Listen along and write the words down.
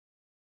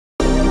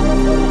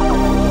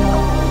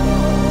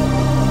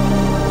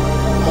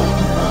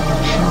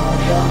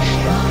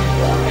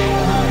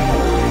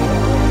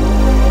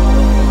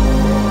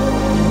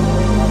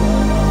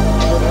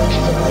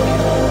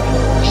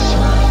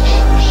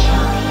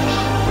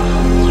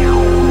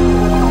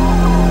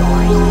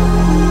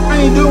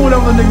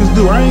other niggas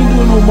do. I ain't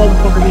doing no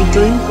motherfucking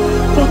routine.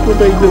 Fuck what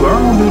they do. I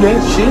don't do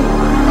that shit.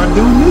 I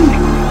do me.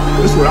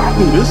 This what I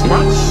do. This is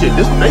my shit.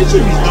 This what they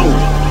should be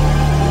doing.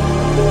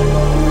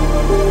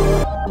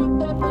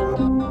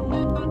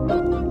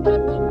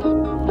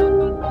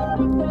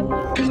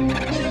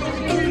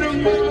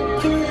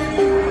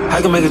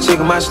 I can make a chick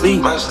in my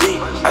sleep.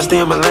 I stay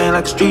in my lane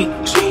like a street.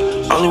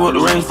 Only want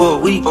the range for a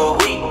week.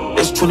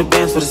 It's 20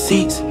 bands for the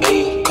seats.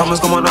 Comments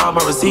come on all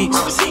my receipts.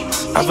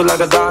 I feel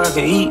like a dog I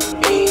can eat.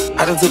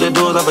 I done to the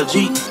doors of a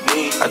Jeep.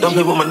 I don't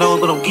play with my nose,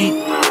 but I'm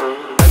geek.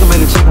 I can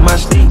make a chick in my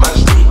sleep.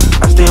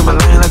 I stay in my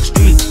lane like a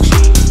street.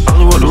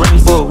 Only want the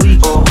range for a week.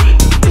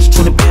 It's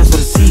 20 bands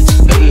for the seats.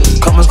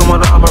 Comments come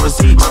on all my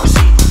receipts.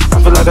 I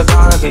feel like a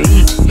dog I can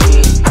eat.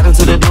 I done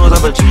to the doors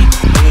of a Jeep.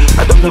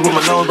 I don't play with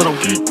my nose, but I'm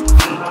geek.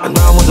 I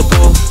know I want to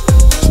pull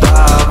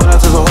stop, but I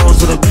took some hoes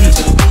to the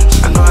beach.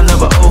 I know I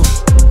never owe.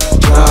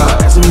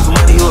 Asking me for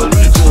money, you a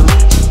leech.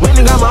 When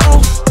they got my own.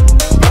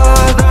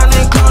 Down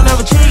in the club,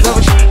 never cheat.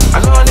 I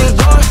know I need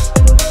joy.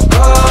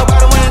 By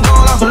the way,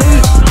 going off a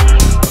lead.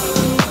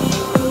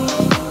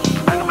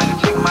 I can make a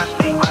chick in my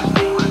sleep.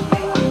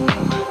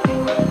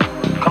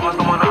 Come on,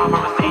 all my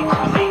receipts.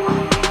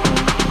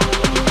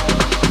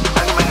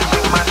 I can make a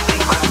chick in my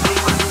sleep.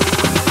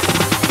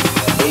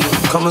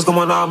 Come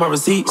on, all my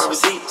receipts.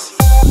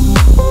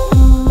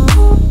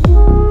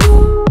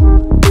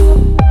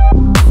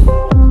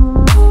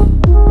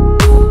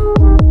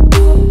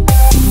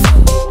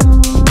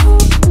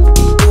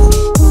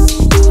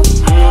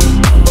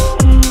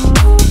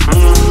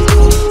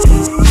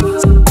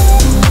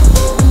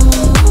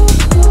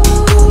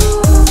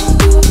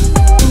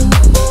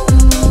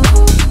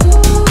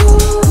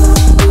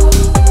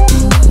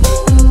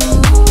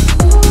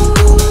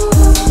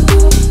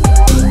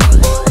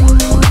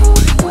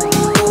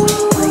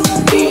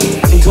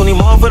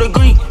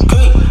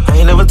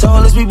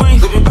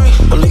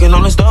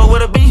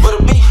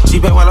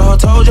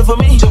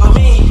 For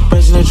me,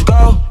 President, you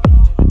go.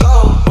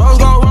 Rose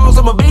gold, rose,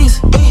 I'm a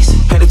beast.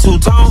 Had a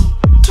two-tone.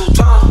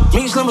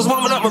 Me slim was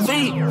warming up my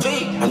feet.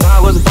 I know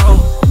I wasn't four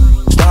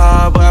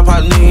star, but I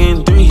popped nigga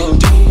in three.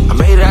 I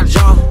made it out the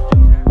jump.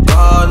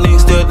 God,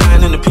 niggas still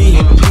dying in the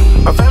P.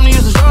 My family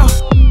used to show.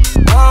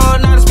 Oh,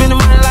 now they spending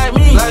money like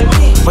me.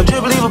 My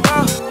drip leave a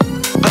pop.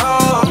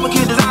 Oh, I'ma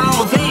keep design on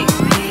my feet.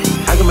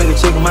 I can make a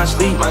chick in my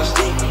sleep.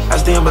 I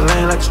stay in my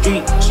lane like a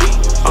street.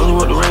 Only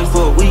want the range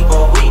for a week.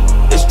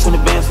 It's 20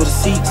 bands for the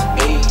seats.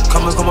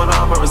 Comments come on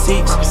all my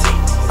receipts.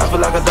 I feel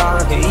like a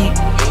dog I can eat.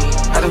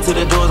 I done to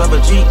the doors of a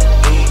Jeep.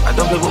 I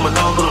don't play with my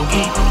nose, but I'm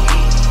geek.